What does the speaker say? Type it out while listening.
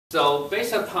So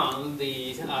based upon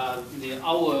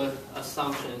our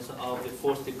assumptions of the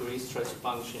fourth degree stress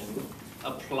function,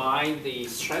 apply the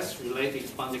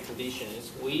stress-related boundary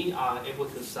conditions, we are able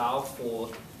to solve for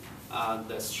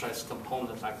the stress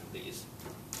component like this.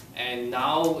 And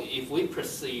now, if we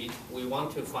proceed, we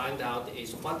want to find out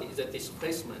is what is the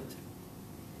displacement.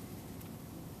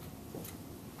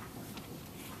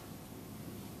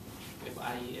 With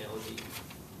IELD.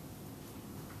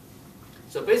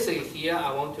 So basically here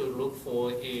I want to look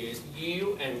for is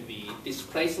U and V,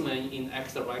 displacement in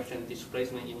X direction,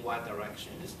 displacement in Y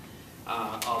directions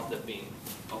of the beam,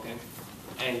 okay?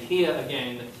 And here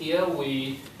again, here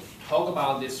we talk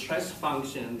about the stress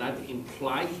function that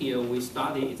implied here we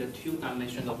study is a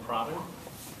two-dimensional problem.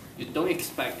 You don't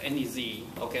expect any Z,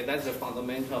 okay? That's a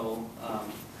fundamental,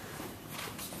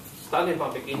 starting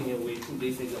from beginning,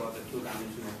 this is about the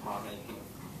two-dimensional problem here.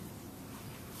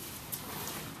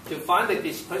 To find the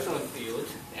displacement field,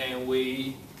 and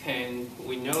we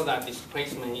know that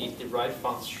displacement is derived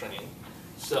from strain.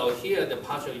 So here the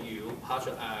partial U,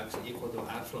 partial X equal to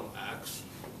epsilon X,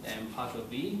 and partial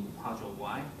V, partial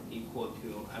Y equal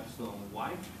to epsilon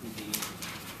Y,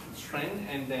 the strain,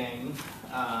 and then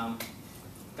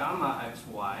gamma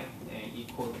XY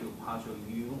equal to partial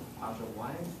U, partial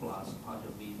Y plus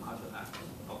partial V, partial X.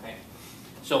 Okay.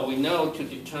 So we know to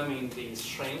determine the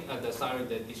strain,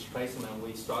 the displacement,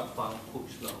 we start from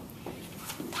Hooke's law.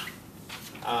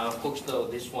 Hooke's law,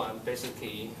 this one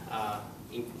basically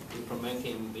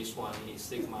implementing this one is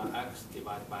sigma x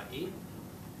divided by E,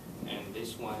 and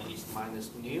this one is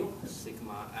minus nu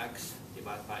sigma x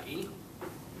divided by E,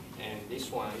 and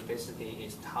this one basically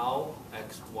is tau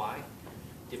xy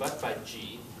divided by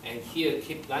G. And here,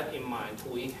 keep that in mind,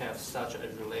 we have such a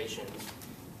relation.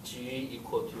 G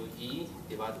equal to E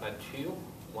divided by 2,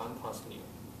 1 plus nu.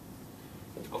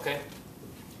 Okay?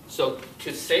 So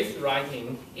to save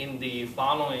writing in the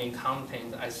following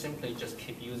content, I simply just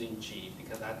keep using G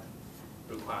because that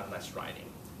requires less writing.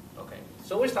 Okay?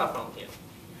 So we start from here.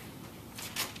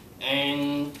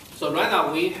 And so right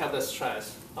now we have the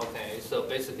stress. Okay? So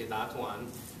basically that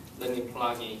one, let me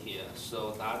plug in here.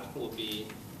 So that will be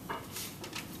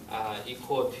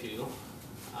equal to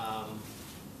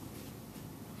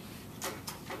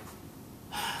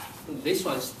this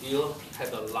one still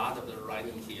has a lot of the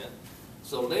writing here.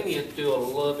 So let me do a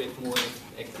little bit more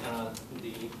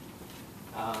the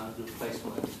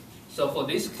replacement. So for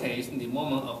this case, the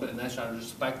moment of inertia with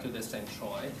respect to the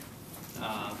centroid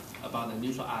about the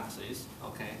neutral axis,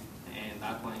 okay, and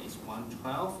that one is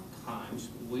 112 times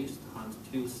width times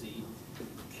 2c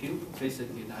cubed.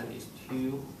 Basically, that is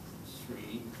 2,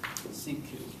 3 c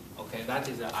cubed. Okay, that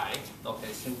is the I.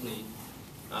 Okay, simply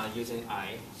using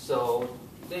I. So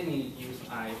let me use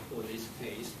I for this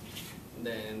case.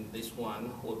 Then this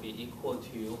one will be equal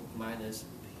to minus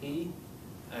P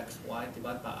xy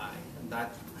divided by I. And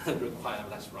that requires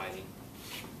less writing.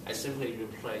 I simply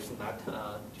replace that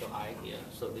to I here.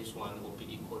 So this one will be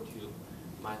equal to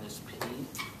minus P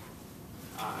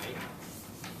I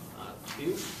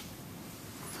 2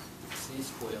 c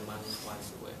squared minus y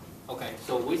squared. Okay,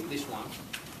 so with this one,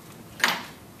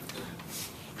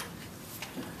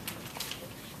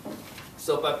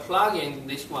 so by plugging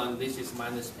this one, this is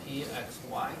minus P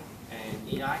xy and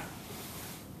EI.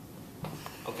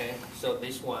 Okay, so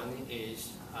this one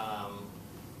is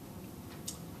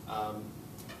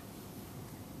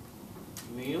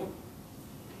mu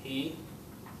P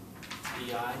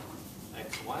EI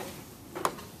xy,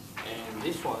 and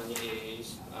this one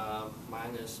is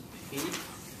minus P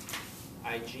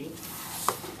IG.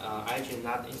 IG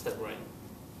not Instagram.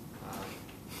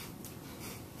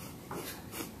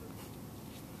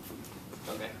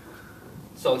 Okay,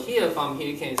 so here from here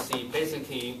you can see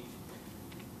basically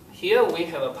here we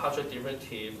have a partial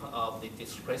derivative of the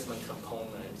displacement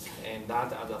component, and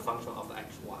that as a function of the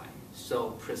xy.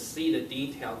 So proceed a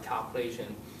detailed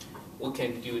calculation, we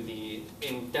can do the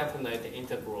indefinite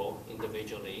integral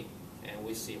individually, and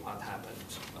we see what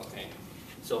happens. Okay,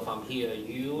 so from here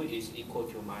u is equal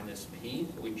to minus p.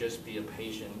 We just be a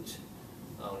patient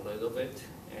a little bit,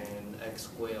 and x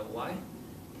squared y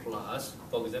plus,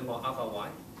 for example, alpha y,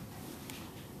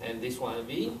 and this one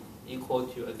v equal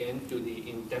to, again, to the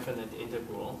indefinite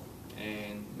integral,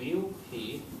 and mu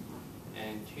p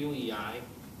and 2ei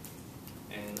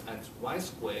and xy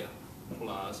squared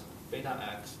plus beta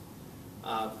x.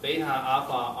 Beta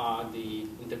alpha are the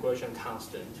integration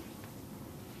constant.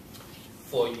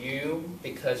 For u,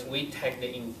 because we take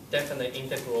the indefinite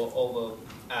integral over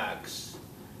x,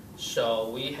 so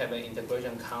we have an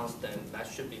integration constant that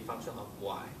should be function of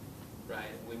y,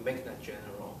 right? We make that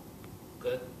general.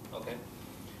 Good? Okay.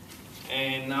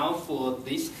 And now for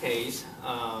this case,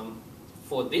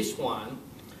 for this one,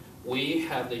 we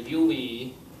have the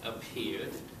UV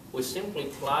appeared. We simply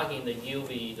plug in the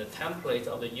UV, the template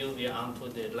of the UV onto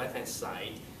the left-hand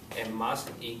side, and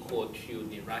must equal to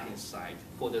the right-hand side.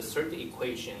 For the third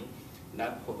equation,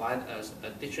 that provides us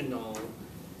additional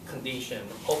condition,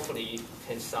 hopefully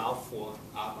can solve for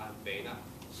alpha and beta.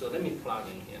 So let me plug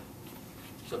in here.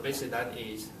 So basically that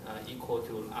is equal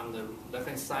to, on the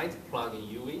left-hand side, plug in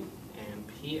UV and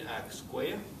px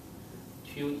squared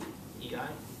 2ei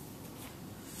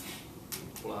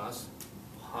plus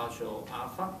partial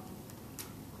alpha,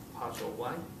 partial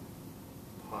y,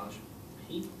 partial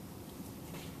p,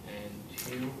 and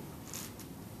 2ei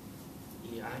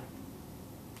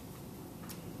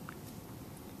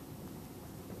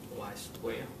y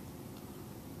squared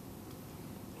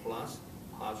plus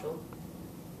partial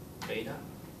beta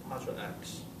partial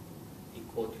x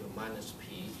equal to minus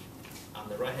p. On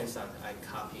the right hand side, I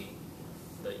copy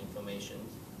the information.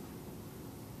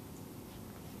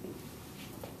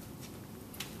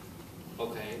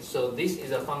 Okay, so this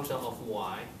is a function of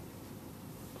y,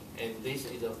 and this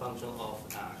is a function of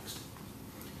x.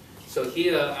 So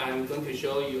here I'm going to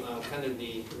show you,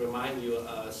 remind you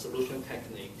a solution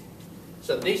technique.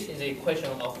 So this is the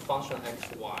equation of function x,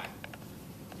 y,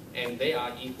 and they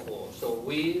are equal. So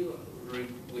we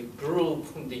group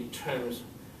the terms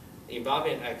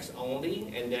involving x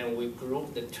only, and then we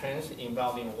group the terms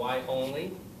involving y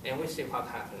only, and we see what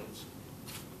happens.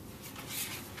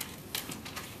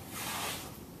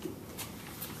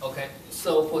 Okay,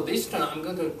 so for this term, I'm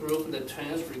going to group the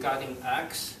terms regarding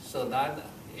x, so that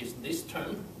is this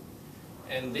term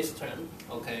and this term.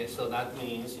 Okay, so that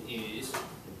means is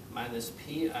minus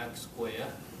px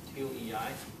squared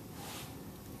 2ei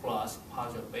plus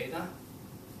partial beta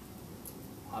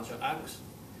partial x.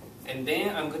 And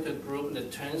then I'm going to group the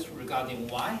terms regarding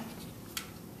y,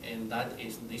 and that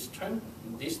is this term,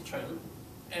 and this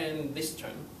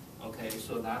term. Okay,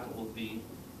 so that will be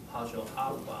partial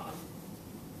alpha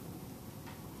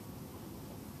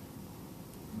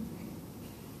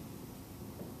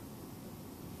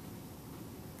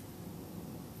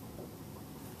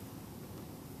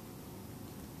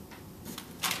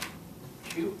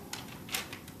Q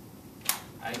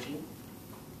IG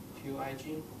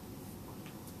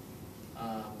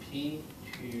P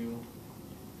to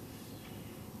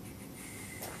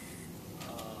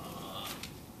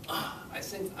I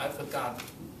think I forgot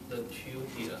the 2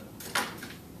 here.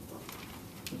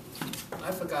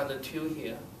 I forgot the 2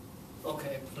 here.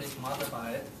 Okay, please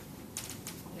modify it.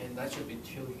 And that should be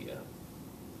 2 here.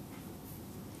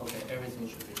 Okay, everything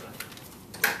should be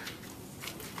right.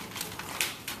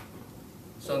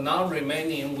 So now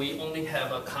remaining, we only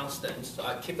have a constant. So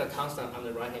I keep the constant on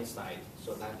the right-hand side.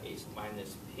 So that is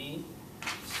minus P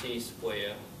C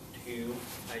squared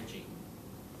 2IG.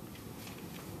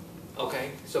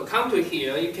 Okay, so come to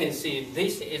here, you can see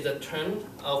this is the term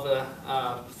of the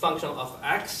function of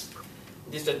x.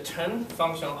 This is the term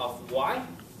function of y.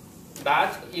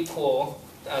 That equal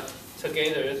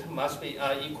together must be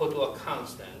equal to a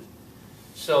constant.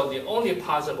 So the only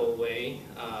possible way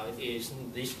is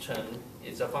this term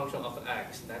is a function of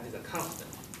x, that is a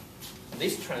constant.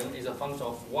 This term is a function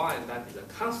of y, that is a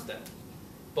constant.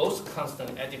 Both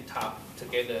constant at the top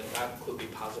together, that could be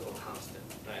possible constant,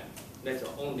 right? That's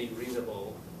the only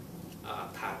reasonable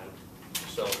pattern.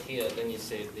 So here, let me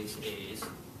say this is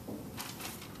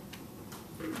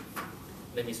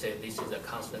a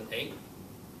constant a,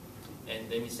 and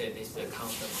let me say this is a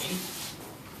constant b.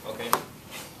 Okay.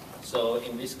 So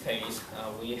in this case,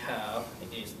 we have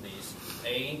is this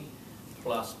a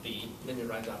plus b. Let me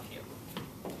write down here.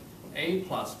 A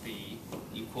plus b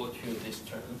equal to this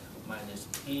term minus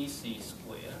pc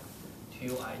squared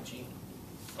 2ig.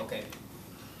 Okay.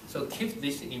 So keep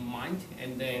this in mind,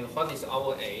 and then what is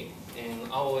our a?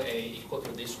 And our a equal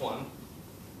to this one.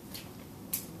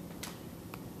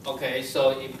 Okay,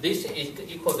 so if this is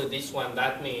equal to this one,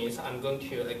 that means I'm going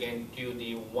to again do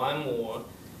the one more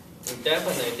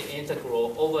indefinite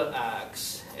integral over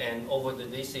x and over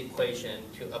this equation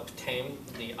to obtain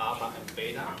the alpha and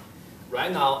beta.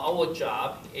 Right now, our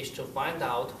job is to find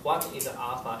out what is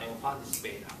alpha and what is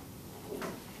beta.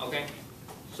 Okay,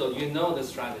 so you know the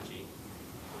strategy.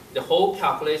 The whole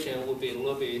calculation will be a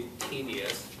little bit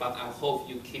tedious, but I hope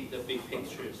you keep the big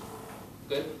pictures.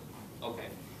 Good? Okay.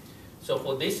 So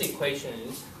for these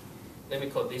equations, let me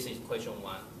call this equation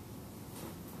 1.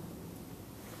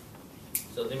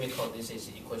 So let me call this is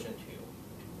equation 2.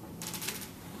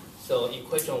 So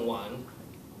equation 1,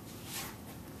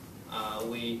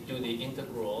 we do the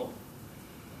integral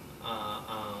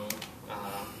on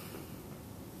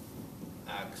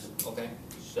x. Okay.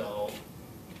 So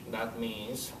that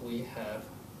means we have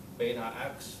beta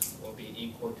x will be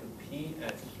equal to p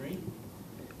at 3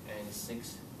 and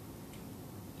 6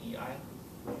 ei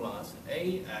plus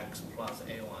ax plus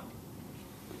a1.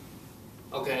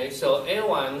 Okay, so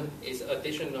a1 is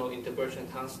additional integration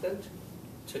constant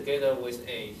together with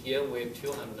a. Here we have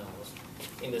two unknowns.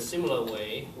 In a similar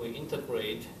way, we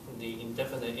integrate the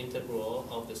indefinite integral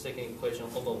of the second equation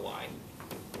over y.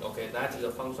 Okay, that is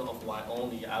a function of y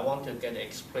only. I want to get an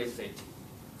explicit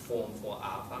form for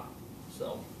alpha.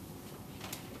 So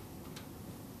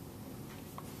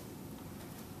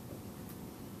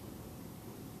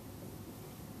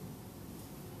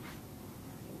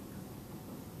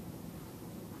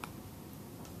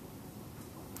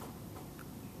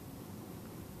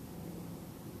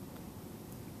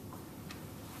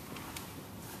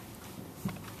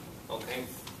okay,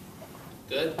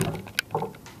 good,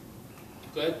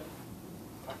 good.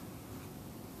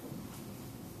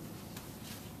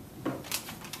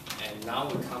 And now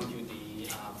we come to the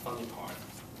funny part.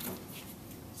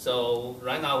 So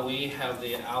right now we have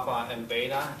the alpha and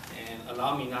beta, and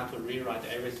allow me not to rewrite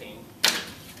everything.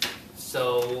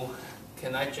 So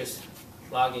can I just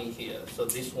plug in here? So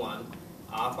this one,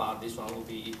 alpha, this one will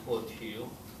be equal to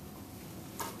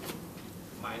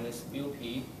minus mu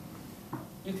p.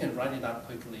 You can write it out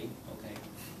quickly, okay?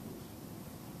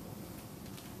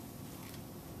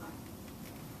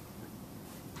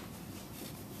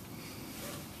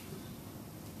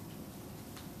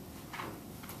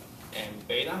 And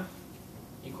beta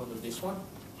equal to this one.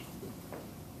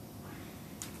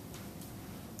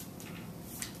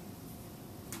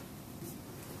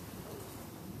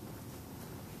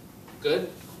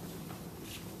 Good.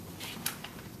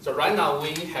 So right now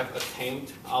we have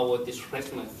attained our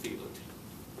displacement field.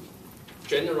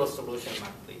 General solution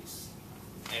like this.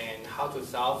 And how to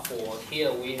solve for,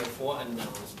 here we have 4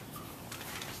 unknowns.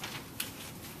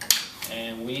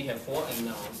 And we have 4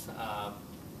 unknowns.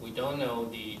 We don't know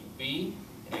the b,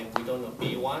 and we don't know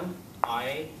b1,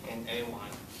 I, and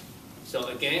a1. So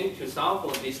again, to solve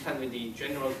for this kind of the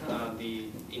general, the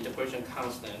integration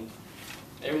constant,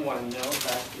 everyone knows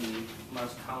that it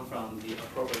must come from the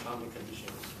appropriate boundary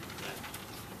conditions.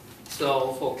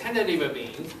 So for cantilever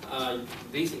beam,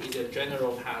 this is a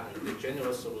general pattern, the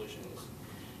general solutions.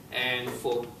 And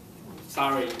for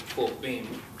beam,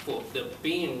 for the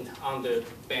beam under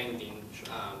bending,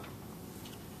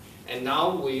 and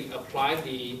now we apply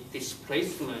the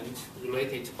displacement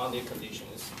related to boundary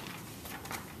conditions.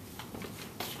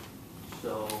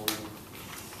 So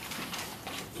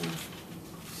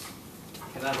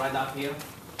can I write up here?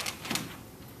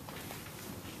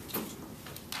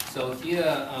 So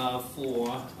here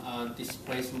for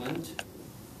displacement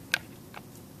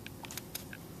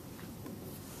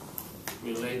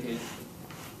related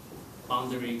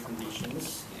boundary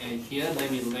conditions, and here let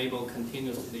me label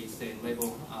continuously, say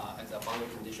label as a boundary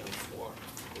condition 4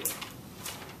 here.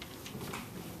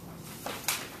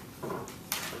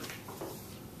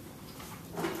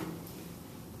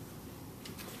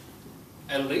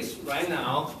 At least right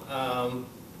now,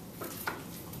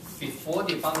 before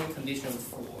the boundary condition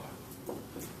 4,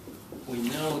 we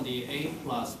know the a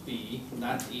plus b,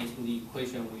 that is the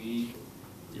equation we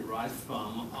derived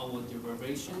from our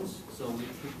derivations. So we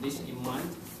keep this in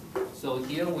mind. So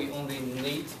here we only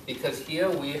need, because here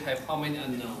we have how many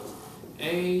unknowns?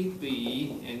 A,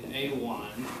 B, and A1,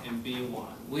 and B1.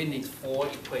 We need 4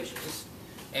 equations.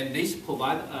 And this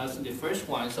provides us the first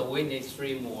one, so we need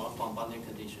 3 more from boundary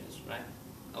conditions, right?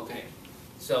 Okay.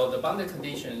 So the boundary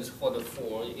conditions for the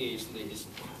 4 is this.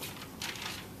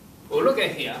 We'll look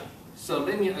at here. So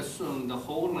let me assume the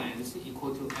whole length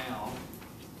equal to L.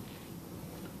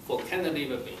 For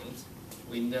cantilever beams,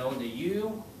 we know the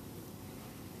U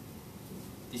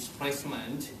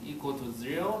displacement equal to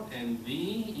 0 and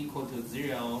V equal to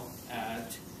 0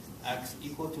 at x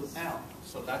equal to L.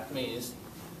 So that means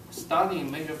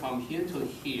starting measure from here to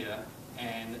here,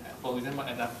 and for example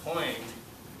at that point,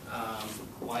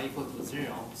 y equal to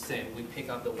 0, say we pick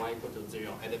up the y equal to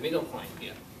 0 at the middle point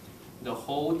here. The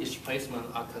whole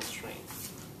displacement are constrained.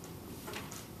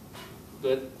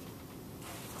 Good.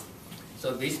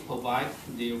 So this provides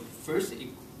the first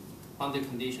boundary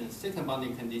condition, second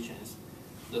boundary conditions.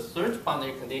 The third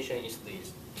boundary condition is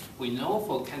this. We know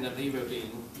for cantilever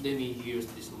beam, let me use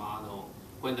this model.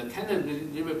 When the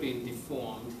cantilever beam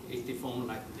deformed, it's deformed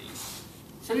like this.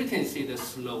 So you can see the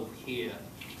slope here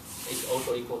is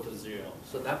also equal to 0.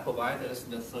 So that provides us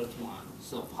the third one.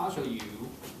 So partial u,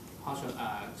 partial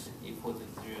x equal to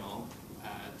 0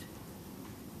 at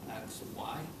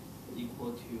xy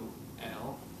equal to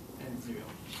L and 0.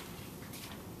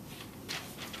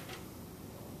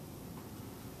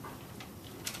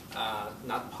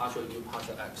 not partial u,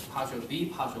 partial x, partial v,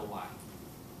 partial y.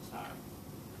 Sorry.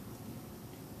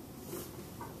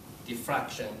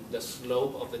 Diffraction, the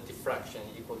slope of the diffraction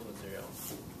equal to 0.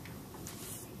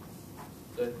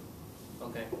 Good?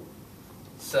 Okay.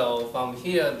 So from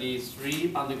here, these three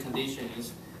boundary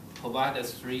conditions provide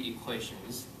us three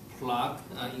equations. Plug,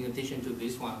 in addition to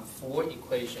this one, 4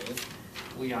 equations.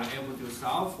 We are able to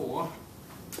solve for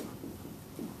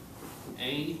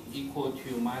A equal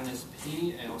to minus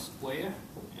PL squared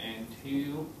and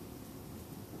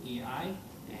 2EI,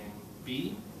 and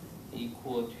B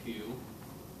equal to,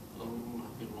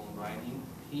 long writing,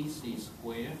 PC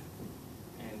squared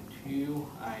and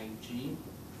 2IG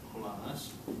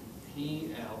plus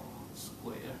PL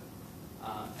squared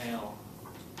L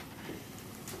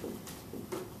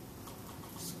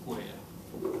squared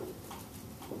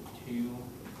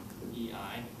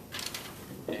 2EI,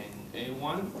 and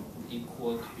A1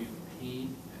 equal to P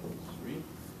and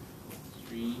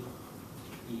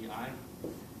 3EI,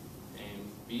 and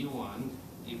B1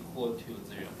 equal to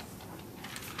 0.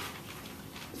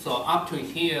 So up to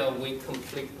here, we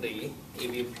completely,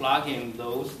 if you plug in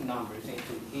those numbers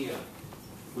into here,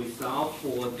 we solve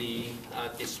for the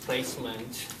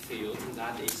displacement field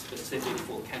that is specific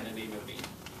for cantilever beam.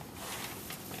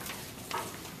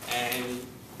 And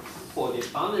for the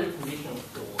boundary condition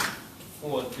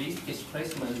for these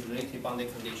displacement related boundary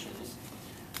conditions,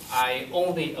 I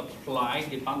only apply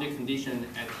the boundary condition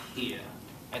at here,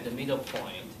 at the middle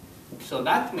point. So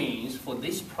that means for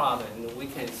this problem, we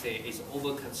can say it's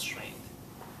over-constrained.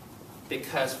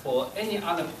 Because for any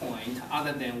other point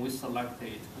other than we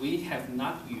selected, we have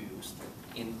not used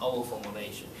in our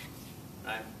formulation,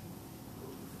 right?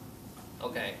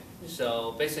 Okay,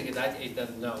 so basically that is the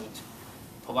note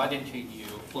provided to you.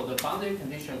 For the boundary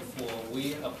condition 4,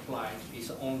 we applied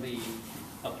is only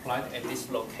applied at this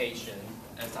location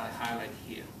as I highlight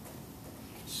here.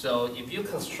 So if you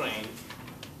constrain,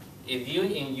 if you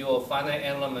in your finite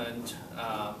element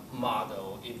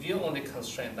model, if you only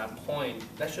constrain that point,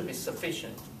 that should be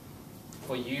sufficient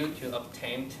for you to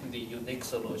obtain the unique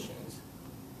solutions.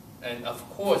 And of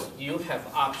course, you have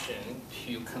option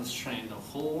to constrain the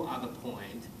whole other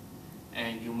point,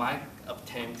 and you might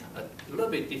obtain a little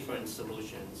bit different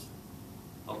solutions.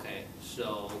 Okay,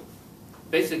 so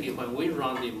basically when we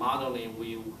run the modeling,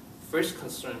 we first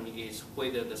concern is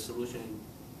whether the solution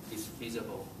is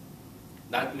feasible.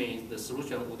 That means the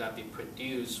solution would have been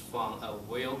produced from a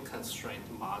well-constrained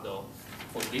model.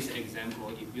 For this example,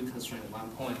 if you constrain one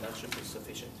point, that should be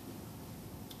sufficient.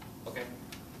 Okay?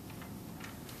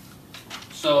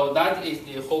 So that is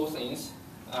the whole things.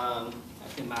 I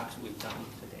think Max, we've done.